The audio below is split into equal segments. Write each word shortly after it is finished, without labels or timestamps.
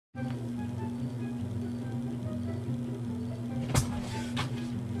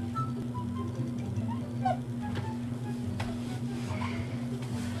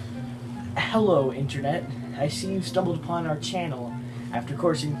Hello, Internet. I see you stumbled upon our channel after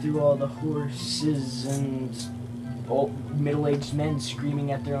coursing through all the horses and old middle-aged men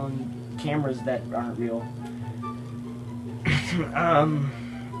screaming at their own cameras that aren't real.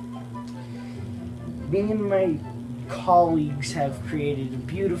 Me and my colleagues have created a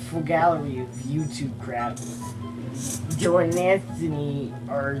beautiful gallery of YouTube crap. Dylan and Anthony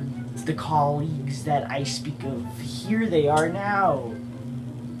are the colleagues that I speak of. Here they are now.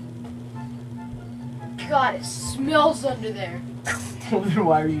 God, it smells under there. Well, then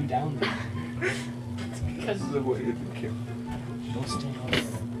why are you down there? It's because of the way the camera. Don't stand on it.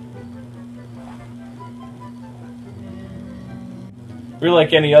 We're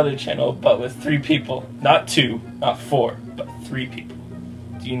like any other channel, but with 3 people. Not 2, not 4, but 3 people.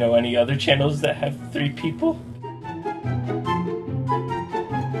 Do you know any other channels that have 3 people?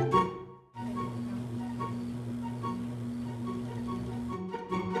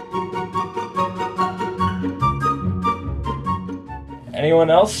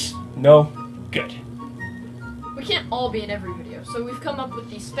 Anyone else? No? Good. We can't all be in every video, so we've come up with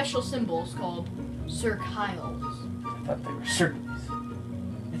these special symbols called circles. I thought they were circles.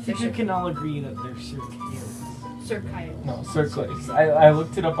 I think we can all agree that they're circles. Circles. No, circles. I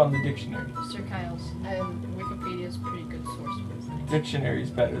looked it up on the dictionary. Circles. Wikipedia is a pretty good source for this thing. Dictionary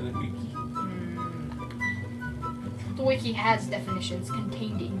is better than Wiki. The wiki has definitions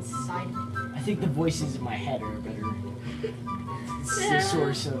contained inside of it. I think the voices in my head are better. It's the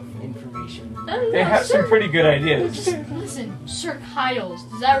source of information. They have some pretty good ideas. Just listen, circles.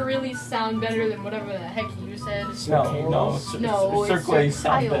 Does that really sound better than whatever the heck you said? No, circles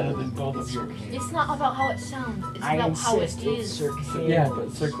sound better circles. than both of yours. It's not about how it sounds. It's I about how it insist it's is. circles. Yeah,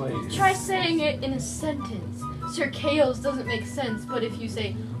 but circles. Try saying it in a sentence. Circles doesn't make sense, but if you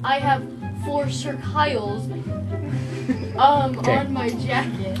say, I have 4 circles on my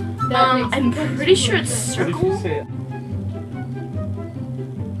jacket, that makes I'm sense. pretty sure it's What if you circle. say it?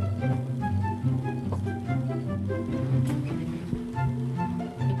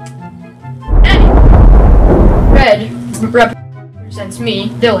 Red represents me,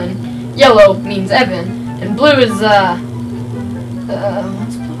 Dylan. Yellow means Evan, and blue is what's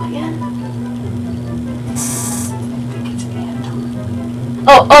blue again?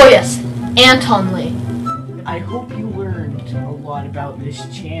 Oh yes, Anton Lee. I hope you learned a lot about this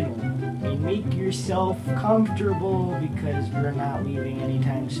channel. And make yourself comfortable because we're not leaving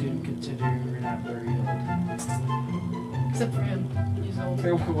anytime soon considering we're not very old. Except for him, he's old.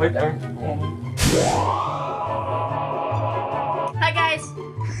 What? Hi guys.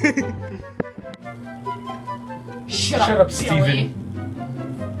 Shut Shut up, Steven. Billy.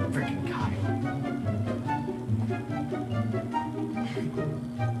 Freaking Kyle.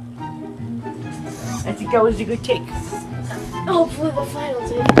 I think that was a good take. Hopefully the final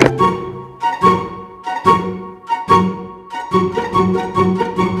take.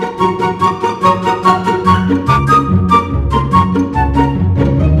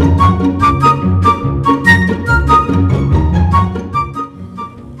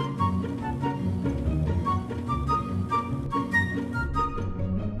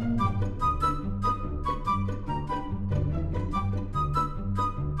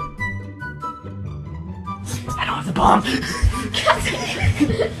 I don't have the bomb.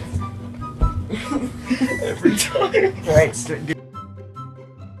 Every time. Alright,